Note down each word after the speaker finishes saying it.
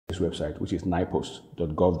this website, which is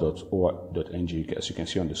nipost.gov.or.ng, as you can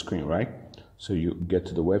see on the screen, right? So you get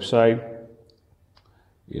to the website.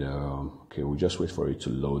 Okay, we'll just wait for it to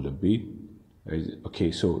load a bit.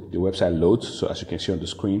 Okay, so the website loads, so as you can see on the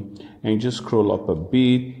screen, and you just scroll up a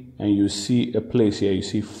bit and you see a place here, you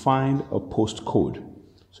see find a postcode.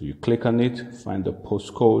 So you click on it, find the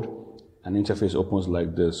postcode, an interface opens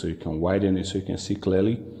like this, so you can widen it so you can see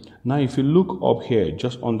clearly. Now if you look up here,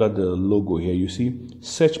 just under the logo here, you see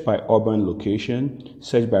search by urban location,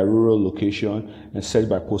 search by rural location, and search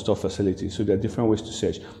by postal facility. So there are different ways to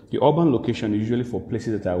search. The urban location is usually for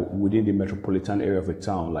places that are within the metropolitan area of a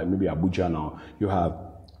town, like maybe Abuja now. You have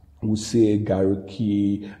Wuse,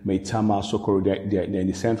 Gariki, Maitama, Sokoro, they're in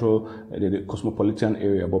the central, the cosmopolitan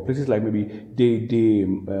area. But places like maybe Dede,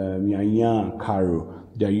 Mianya, Karo,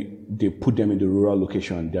 they put them in the rural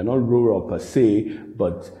location. They're not rural per se,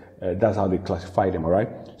 but that's how they classify them, all right?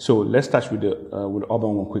 So let's start with the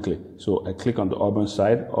urban one quickly. So I click on the urban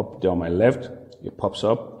side, up there on my left, it pops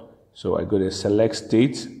up. So I go to select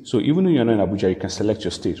state. So even though you're not in Abuja, you can select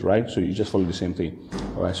your state, right? So you just follow the same thing.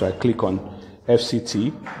 All right, so I click on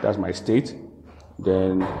FCT, that's my state.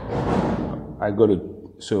 Then I go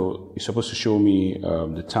to, so it's supposed to show me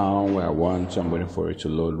the town where I want, so I'm waiting for it to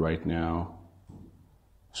load right now.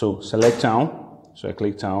 So select town. So I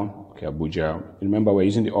click town, okay, Abuja. Remember, we're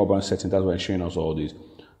using the urban setting, that's why it's showing us all this.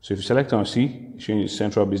 So if you select town, see, it's showing you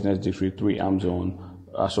Central Business District, 3 Arm Zone,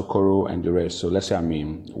 Asokoro, and the rest. So let's say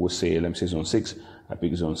we'll say, let me say zone 6. I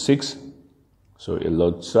pick zone 6. So it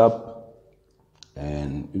loads up,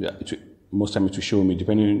 and most time it will show me,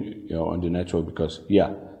 depending on the network, because,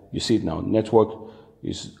 yeah, you see it now, network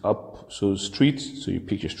is up, so street, so you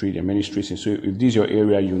pick your street, there are many streets, and so if this is your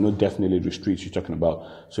area, you know definitely the streets you're talking about.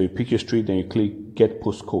 So you pick your street, then you click get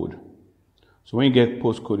postcode. So when you get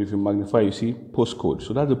postcode, if you magnify, you see postcode.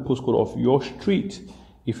 So that's the postcode of your street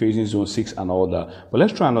if you're using zone 6 and all that. But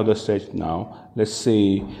let's try another search now. Let's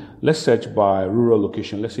search by rural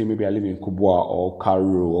location. Let's say maybe I live in Kubwa or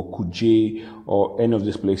Karu or Kuje or any of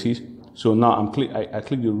these places. So now I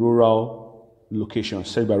click the rural location,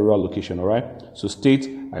 search by rural location, all right? So state,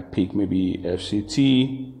 I pick maybe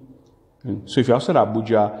FCT. And so if you're outside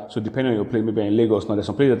Abuja, so depending on your place, maybe in Lagos, now there's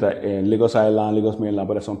some places that are in Lagos Island, Lagos Mainland,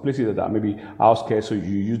 but there's some places that are maybe outskirts, so you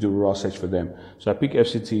use the rural search for them. So I pick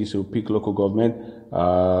FCT, so pick local government.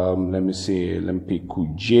 Let me pick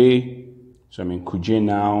Kuje. So I'm in Kuje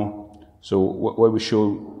now. So what we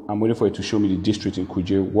show, I'm waiting for it to show me the district in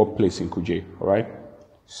Kuje, what place in Kuje, all right?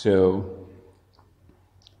 So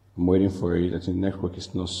I'm waiting for it. I think the network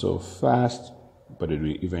is not so fast, but it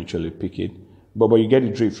will eventually pick it. But you get the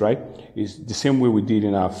drift, right? It's the same way we did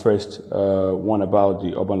in our first one about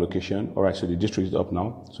the urban location. All right, so the district is up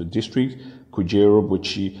now. So district, Kuje,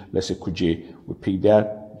 Robochi, let's say Kuje. We pick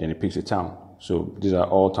that, then it picks a town. So these are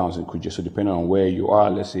all towns in Kuje. So depending on where you are,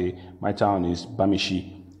 let's say my town is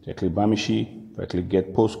Bamishi. So I click Bamishi. If I click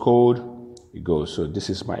get postcode, it goes. So this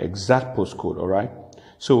is my exact postcode, all right?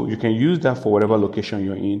 So you can use that for whatever location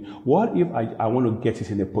you're in. What if I want to get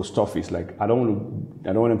it in the post office? Like I don't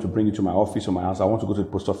want them to bring it to my office or my house. I want to go to the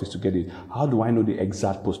post office to get it. How do I know the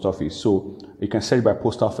exact post office? So you can search by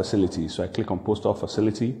postal facility. So I click on postal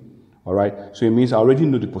facility. All right. So it means I already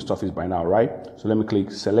know the post office by now, right? So let me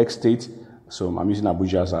click select state. So I'm using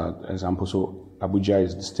Abuja as an example. So Abuja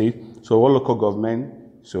is the state. So what local government?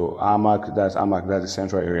 So Amak, that's the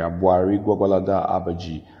central area. Buari, Gwagwalada,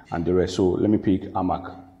 Abaji, and the rest. So let me pick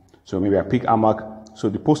Amak. So maybe I pick Amak. So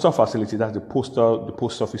the postal facility, that's the post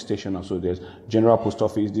office station. So there's General Post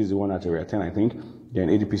Office. This is the one at area 10, I think. Then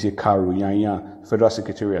ADPC, Karu, Yanya, Federal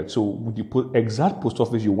Secretariat. So the exact post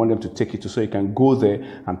office you want them to take it to, so you can go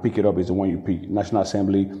there and pick it up is the one you pick. National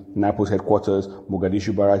Assembly, NIPOS headquarters,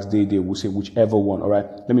 Mogadishu Barracks, Dede, Wuse, whichever one. All right.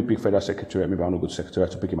 Let me pick Federal Secretariat. Maybe I want to go to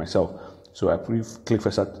Secretariat to pick it myself. So I click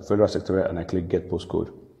Federal Secretariat and I click Get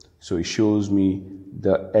Postcode. So it shows me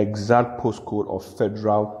the exact postcode of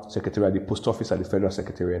Federal Secretariat, the post office at the Federal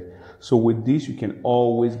Secretariat. So with this, you can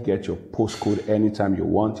always get your postcode anytime you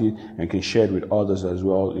want it, and can share it with others as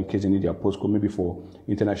well in case you need your postcode, maybe for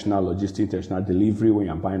international logistics, international delivery when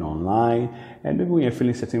you're buying online, and maybe when you're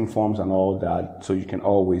filling certain forms and all that. So you can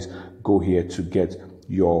always go here to get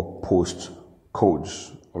your post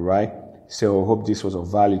codes. All right. So I hope this was of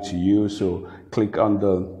value to you. So click on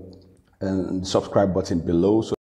the subscribe button below. So